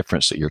and the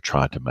difference that you're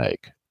trying to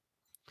make?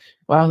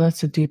 Wow,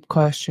 that's a deep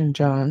question,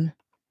 John.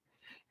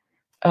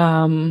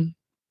 Um,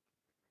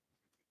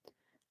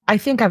 I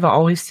think I've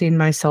always seen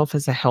myself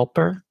as a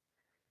helper.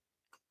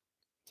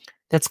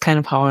 That's kind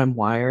of how I'm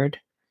wired.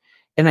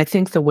 And I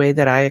think the way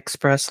that I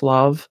express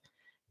love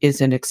is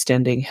in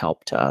extending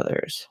help to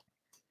others,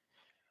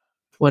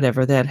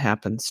 whatever that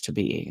happens to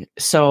be.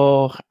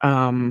 So,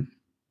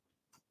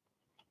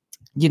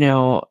 you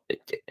know,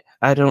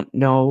 I don't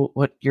know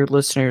what your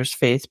listeners'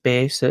 faith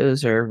base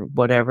is or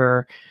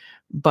whatever,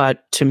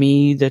 but to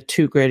me, the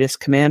two greatest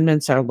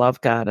commandments are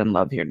love God and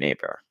love your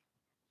neighbor.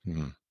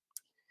 Mhm.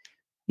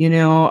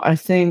 I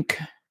think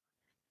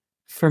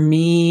for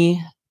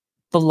me,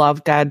 the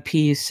love God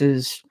piece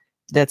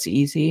that's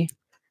easy.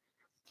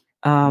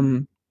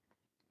 Um,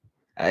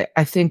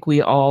 I think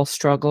we all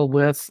struggle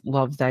with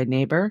love thy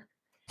neighbor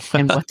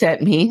and what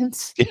that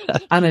means Yeah,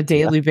 on a yeah,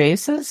 daily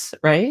basis,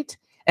 right?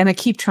 And I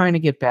keep trying to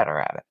get better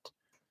at it.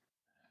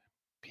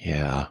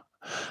 yeah.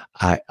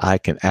 I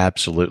can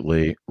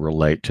absolutely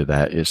relate to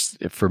that. It's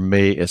for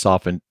me. It's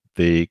often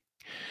the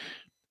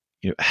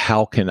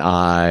how can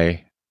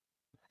I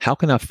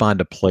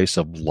find a place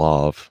of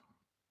love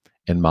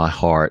in my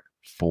heart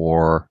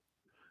for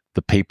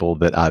the people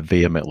that I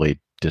vehemently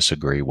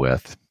disagree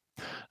with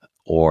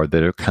or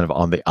that are kind of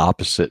on the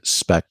opposite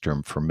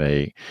spectrum for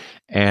me.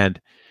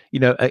 And,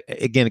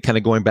 again, kind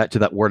of going back to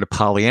that word of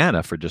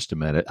Pollyanna for just a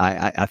minute,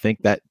 I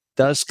think that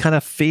does kind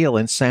of feel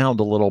and sound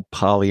a little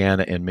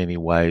Pollyanna in many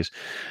ways.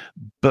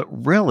 But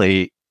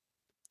really,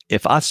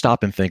 if I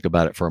stop and think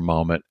about it for a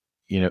moment,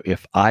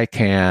 if I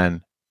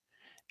can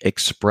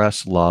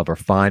express love or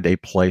find a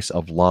place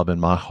of love in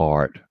my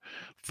heart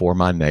for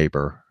my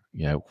neighbor,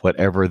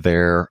 whatever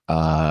their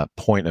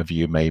point of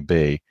view may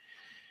be,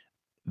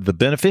 the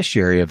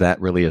beneficiary of that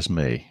really is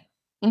me.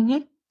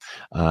 Mhm.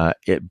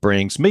 It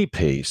brings me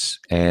peace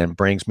and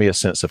brings me a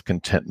sense of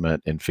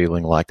contentment and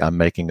feeling like I'm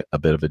making a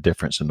bit of a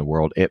difference in the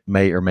world. It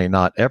may or may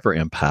not ever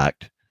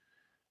impact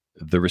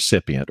the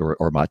recipient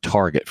or my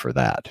target for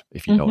that,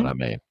 if you know what Mhm. I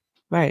mean.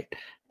 Right.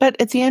 But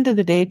at the end of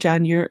the day,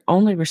 John, you're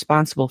only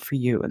responsible for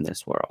you in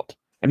this world.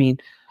 I mean,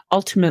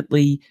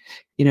 ultimately,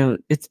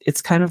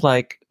 it's kind of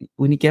like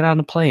when you get on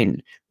a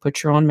plane,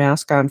 put your own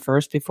mask on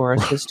first before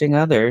assisting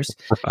others.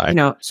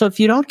 Right. So if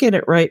you don't get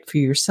it right for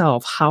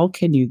yourself, how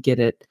can you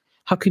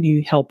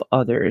help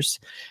others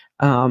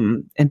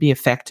and be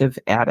effective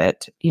at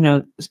it?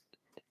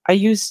 I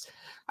use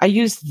I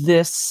use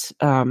this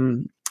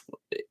in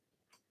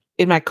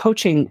my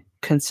coaching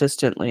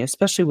consistently,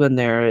 especially when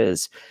there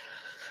is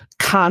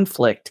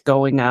conflict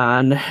going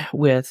on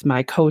with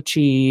my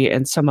coachee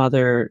and some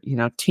other,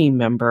 team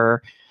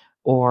member,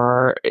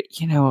 or,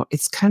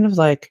 it's kind of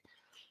like,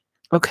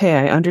 okay,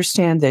 I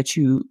understand that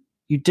you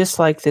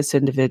dislike this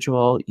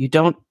individual, you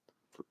don't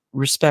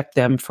respect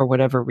them for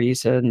whatever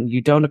reason,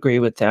 you don't agree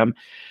with them.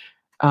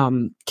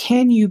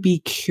 Can you be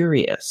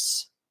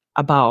curious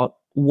about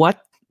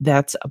what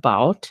that's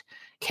about?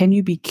 Can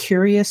you be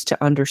curious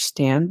to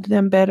understand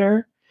them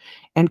better?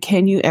 And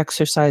can you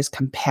exercise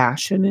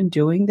compassion in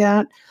doing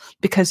that?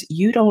 Because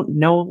you don't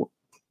know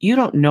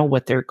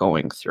what they're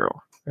going through,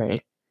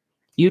 right?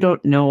 You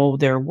don't know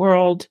their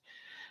world.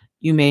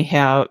 You may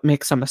have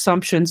make some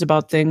assumptions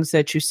about things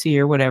that you see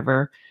or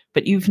whatever,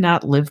 but you've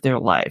not lived their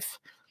life.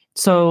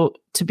 So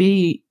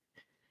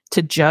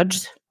to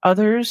judge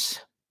others,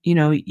 you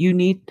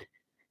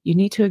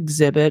need to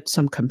exhibit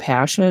some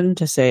compassion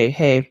to say,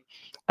 "Hey,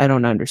 I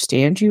don't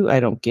understand you. I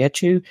don't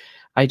get you.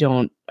 I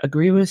don't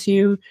agree with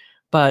you,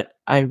 but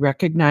I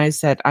recognize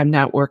that I'm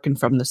not working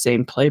from the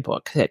same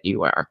playbook that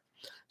you are.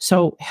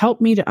 So help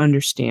me to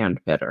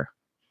understand better."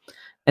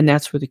 And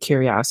that's where the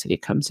curiosity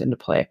comes into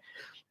play.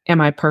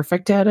 Am I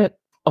perfect at it?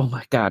 Oh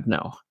my god,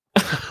 no.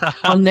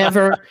 I'll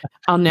never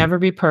I'll never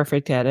be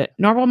perfect at it,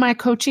 nor will my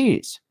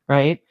coachees,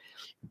 right?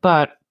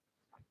 But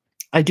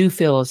I do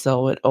feel as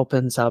though it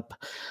opens up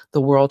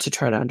the world to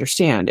try to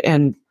understand.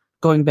 And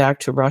going back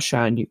to Russia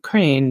and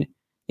Ukraine,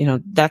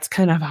 that's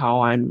kind of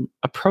how I'm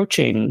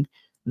approaching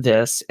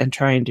this and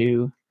trying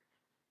to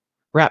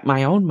wrap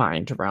my own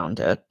mind around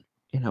it.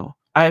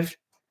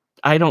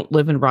 I don't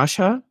live in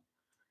Russia,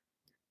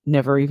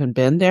 never even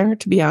been there,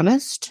 to be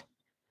honest.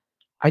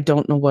 I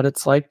don't know what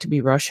it's like to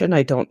be Russian.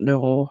 I don't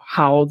know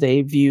how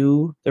they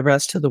view the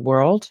rest of the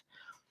world.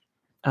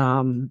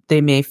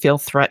 They may feel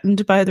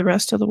threatened by the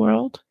rest of the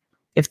world.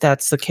 If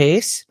that's the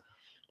case,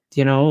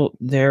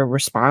 their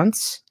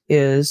response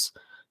is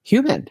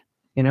human.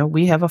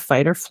 We have a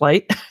fight or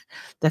flight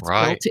that's built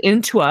Right.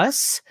 into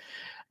us,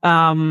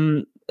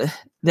 um,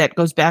 that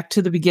goes back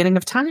to the beginning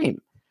of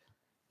time.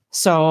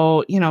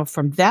 So,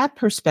 from that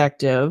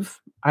perspective,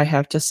 I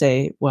have to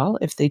say, well,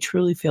 if they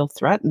truly feel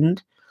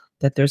threatened,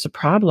 that there's a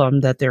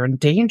problem, that they're in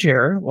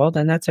danger, well,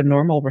 then that's a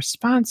normal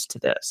response to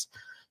this.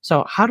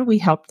 So, how do we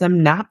help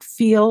them not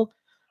feel,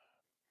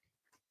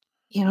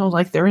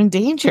 like they're in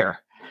danger?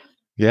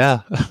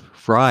 Yeah.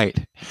 Right.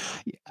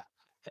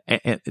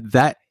 And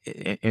that,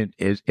 and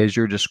as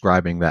you're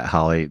describing that,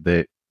 Holly,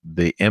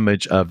 the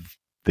image of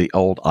the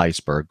old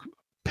iceberg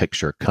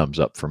picture comes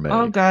up for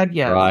Oh, me. God,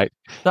 yes. Right.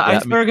 The Yeah. I mean,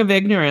 iceberg of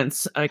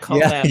ignorance, I call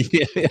yeah,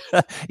 that.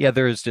 yeah, yeah.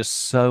 There is just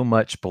so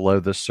much below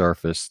the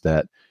surface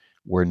that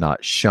we're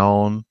not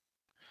shown,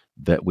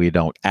 that we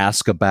don't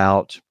ask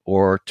about,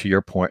 or to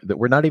your point, that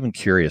we're not even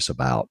curious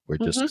about. We're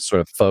just Mhm.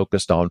 sort of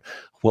focused on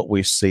what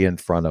we see in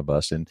front of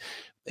us, and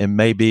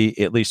maybe,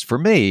 at least for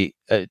me,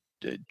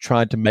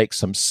 trying to make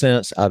some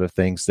sense out of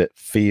things that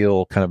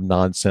feel kind of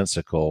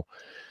nonsensical.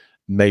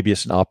 Maybe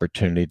it's an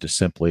opportunity to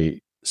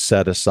simply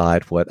set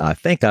aside what I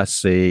think I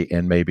see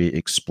and maybe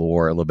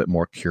explore a little bit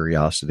more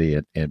curiosity,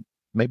 and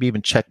maybe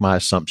even check my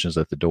assumptions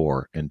at the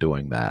door in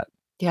doing that.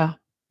 Yeah.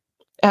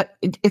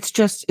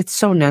 It's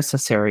so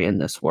necessary in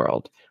this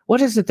world.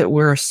 What is it that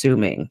we're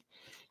assuming?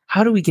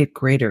 How do we get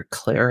greater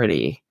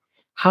clarity?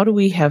 How do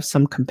we have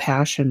some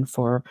compassion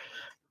for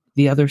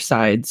the other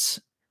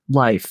side's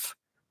life,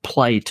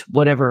 plight,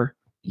 whatever,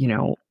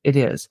 it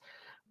is?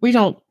 We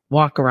don't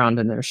walk around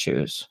in their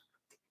shoes.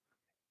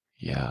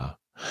 Yeah.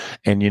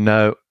 And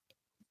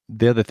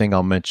the other thing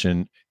I'll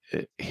mention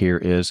here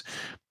is,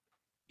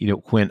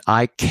 when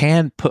I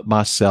can put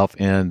myself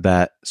in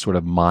that sort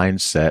of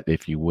mindset,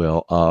 if you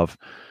will, of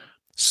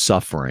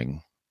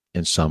suffering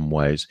in some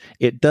ways,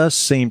 it does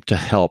seem to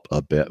help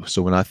a bit.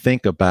 So when I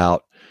think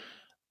about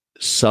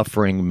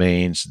suffering,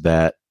 means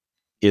that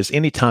is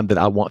any time that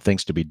I want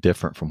things to be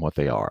different from what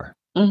they are.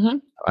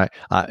 Mhm. Right.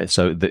 It's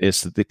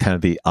the kind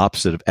of the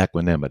opposite of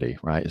equanimity,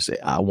 right?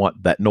 I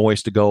want that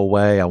noise to go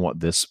away. I want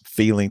this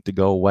feeling to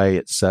go away,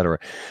 et cetera.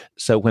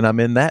 So when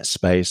I'm in that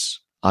space,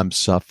 I'm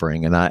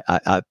suffering. And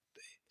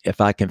if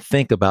I can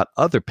think about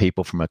other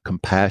people from a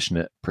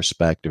compassionate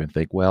perspective and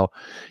think, well,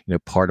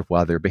 part of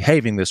why they're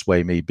behaving this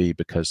way may be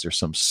because there's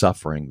some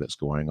suffering that's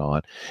going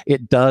on,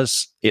 it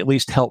does at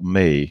least help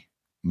me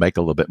make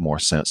a little bit more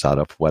sense out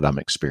of what I'm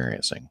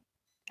experiencing.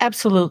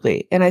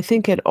 Absolutely. And I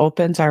think it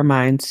opens our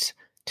minds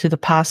to the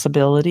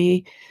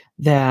possibility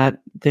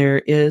that there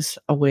is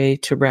a way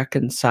to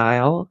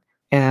reconcile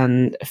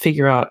and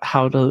figure out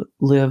how to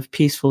live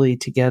peacefully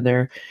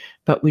together.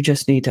 But we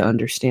just need to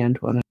understand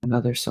one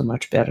another so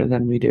much better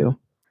than we do.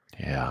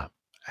 Yeah,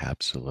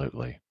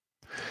 absolutely.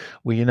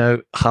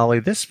 Well, Holly,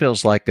 this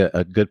feels like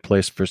a good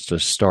place for us to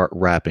start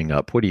wrapping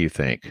up. What do you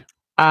think?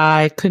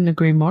 I couldn't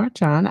agree more,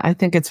 John. I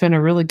think it's been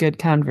a really good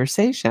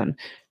conversation.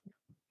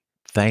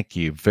 Thank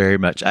you very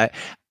much.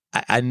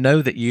 I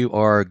know that you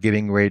are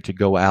getting ready to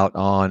go out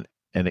on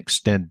an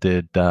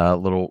extended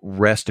little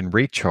rest and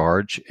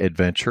recharge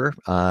adventure.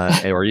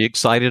 Are you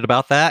excited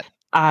about that?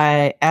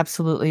 I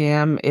absolutely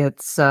am.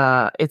 It's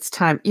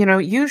time.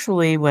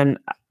 Usually when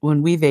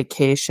we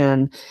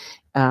vacation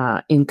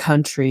in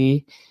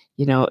country,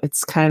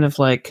 it's kind of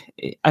like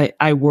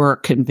I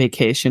work and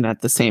vacation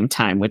at the same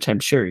time, which I'm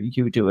sure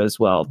you do as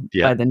well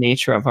Yeah. by the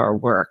nature of our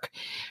work.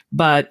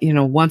 But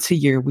once a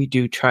year we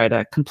do try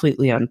to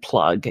completely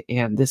unplug,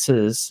 and this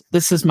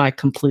is my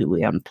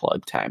completely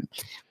unplugged time,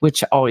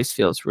 which always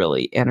feels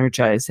really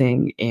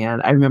energizing.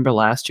 And I remember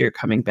last year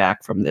coming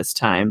back from this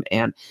time,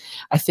 and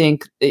I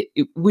think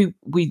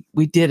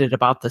we did it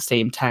about the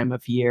same time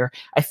of year.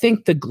 I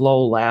think the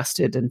glow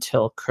lasted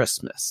until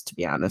Christmas, to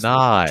be honest with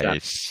you, John.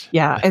 Nice.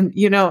 Yeah, and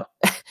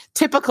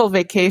typical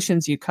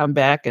vacations, you come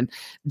back and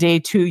day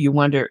 2 you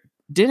wonder,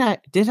 did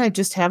I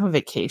just have a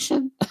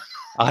vacation?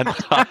 I know.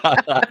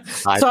 I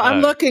So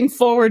I'm know. looking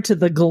forward to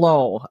the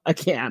glow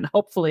again.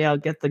 Hopefully I'll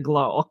get the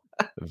glow.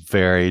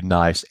 Very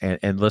nice.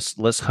 And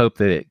let's hope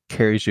that it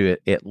carries you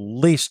at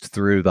least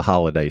through the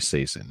holiday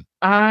season.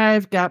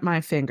 I've got my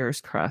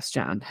fingers crossed,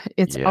 John.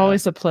 It's Yeah.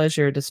 always a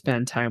pleasure to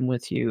spend time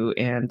with you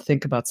and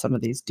think about some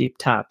of these deep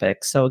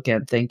topics. So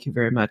again, thank you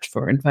very much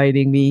for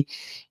inviting me,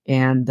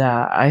 and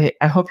I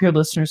hope your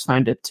listeners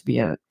find it to be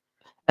an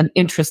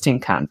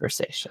interesting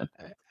conversation.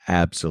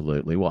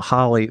 Absolutely. Well,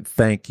 Holly,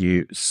 thank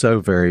you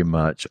so very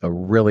much. I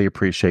really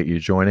appreciate you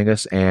joining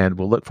us, and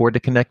we'll look forward to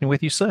connecting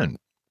with you soon.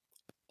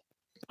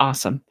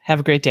 Awesome. Have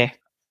a great day.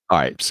 All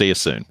right. See you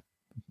soon.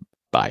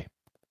 Bye.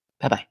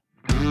 Bye bye.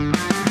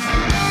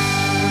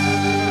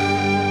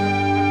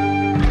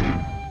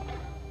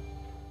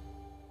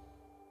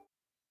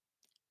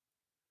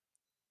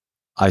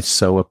 I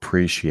so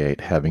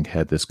appreciate having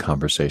had this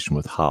conversation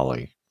with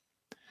Holly.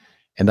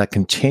 And I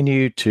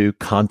continue to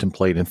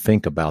contemplate and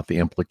think about the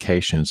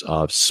implications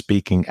of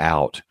speaking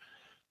out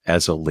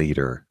as a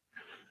leader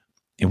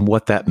and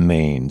what that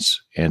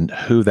means and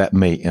who that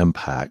may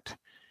impact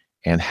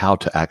and how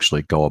to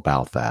actually go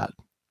about that.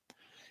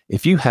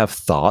 If you have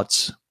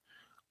thoughts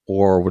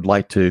or would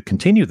like to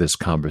continue this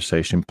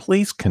conversation,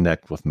 please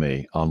connect with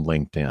me on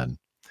LinkedIn.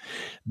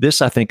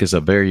 This, I think, is a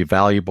very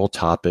valuable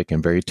topic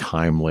and very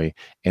timely,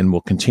 and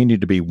will continue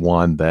to be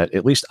one that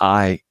at least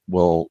I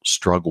will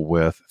struggle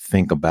with,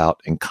 think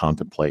about, and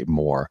contemplate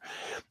more.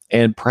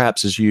 And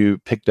perhaps as you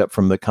picked up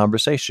from the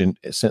conversation,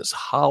 since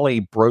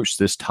Holly broached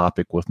this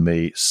topic with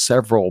me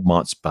several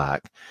months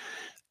back,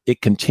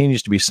 it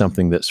continues to be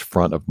something that's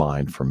front of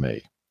mind for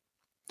me.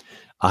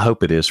 I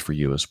hope it is for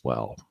you as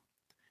well.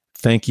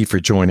 Thank you for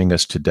joining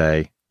us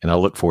today, and I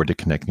look forward to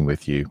connecting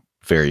with you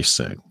very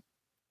soon.